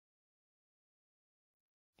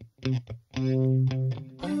Más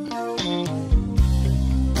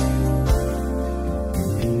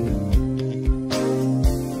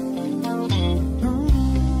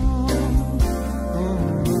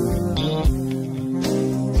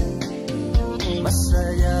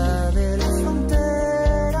allá de la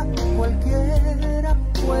frontera, cualquiera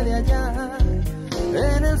puede hallar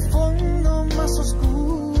en el fondo más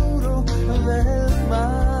oscuro del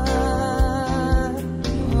mar,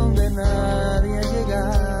 donde nadie ha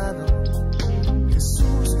llegado.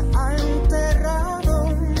 Jesús ha enterrado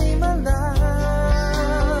mi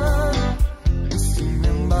maldad. Y sin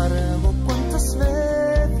embargo, cuántas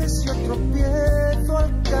veces yo tropiezo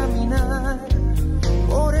al caminar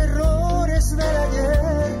por errores del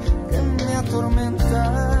ayer que me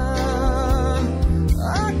atormentan.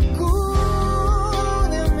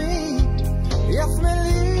 Acude a mí y hazme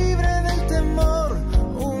libre del temor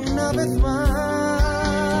una vez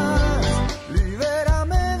más.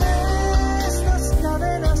 Libérame de estas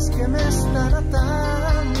cadenas que me están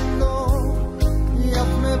atando y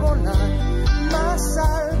hazme volar más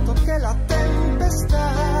alto que la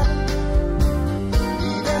tempestad.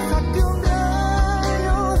 Y deja que un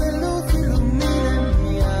rayo de luz ilumine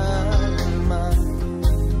mi alma.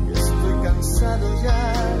 Estoy cansado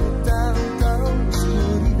ya de tanta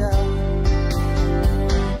oscuridad.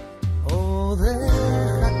 Oh,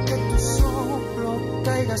 deja que tu soplo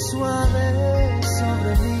caiga suave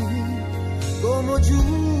sobre mí, como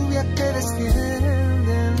lluvia que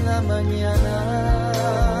desciende en la mañana.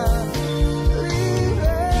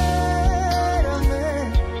 Libérame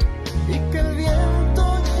y que el viento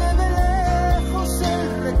lleve lejos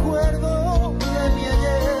el recuerdo de mi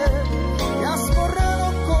ayer, que has borrado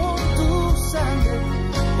con tu sangre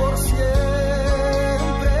por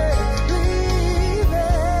siempre.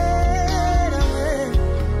 Libérame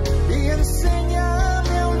y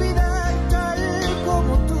enséñame a olvidar tal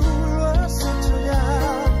como tú lo has hecho ya.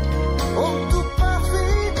 Pon tu paz y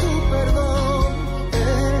tu perdón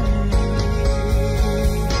en mí.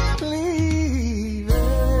 Libérame.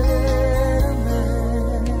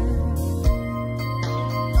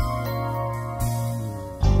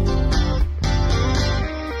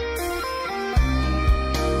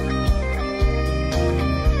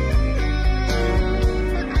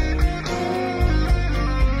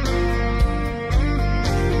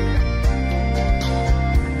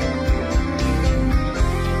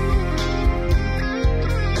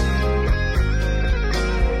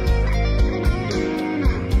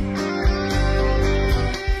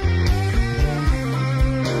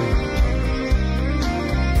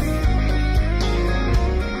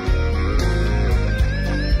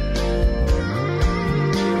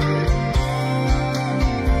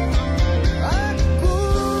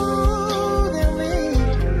 Acude a mí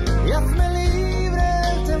y hazme libre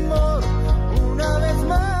del temor una vez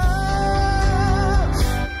más.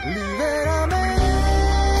 Libérame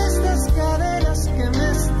de estas cadenas que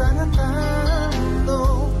me están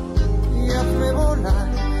atando y hazme volar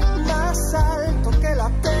más alto que la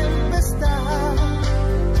tempestad.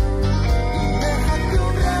 Y deja que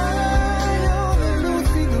un rayo de luz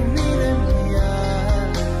ilumine mi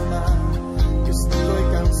alma, que estoy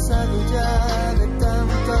cansado ya de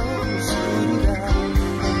tanta oscuridad.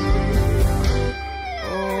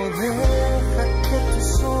 Oh, deja que tu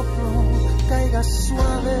soplo caiga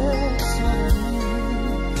suave sobre mí,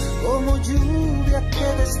 como lluvia que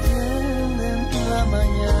desciende en la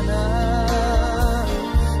mañana.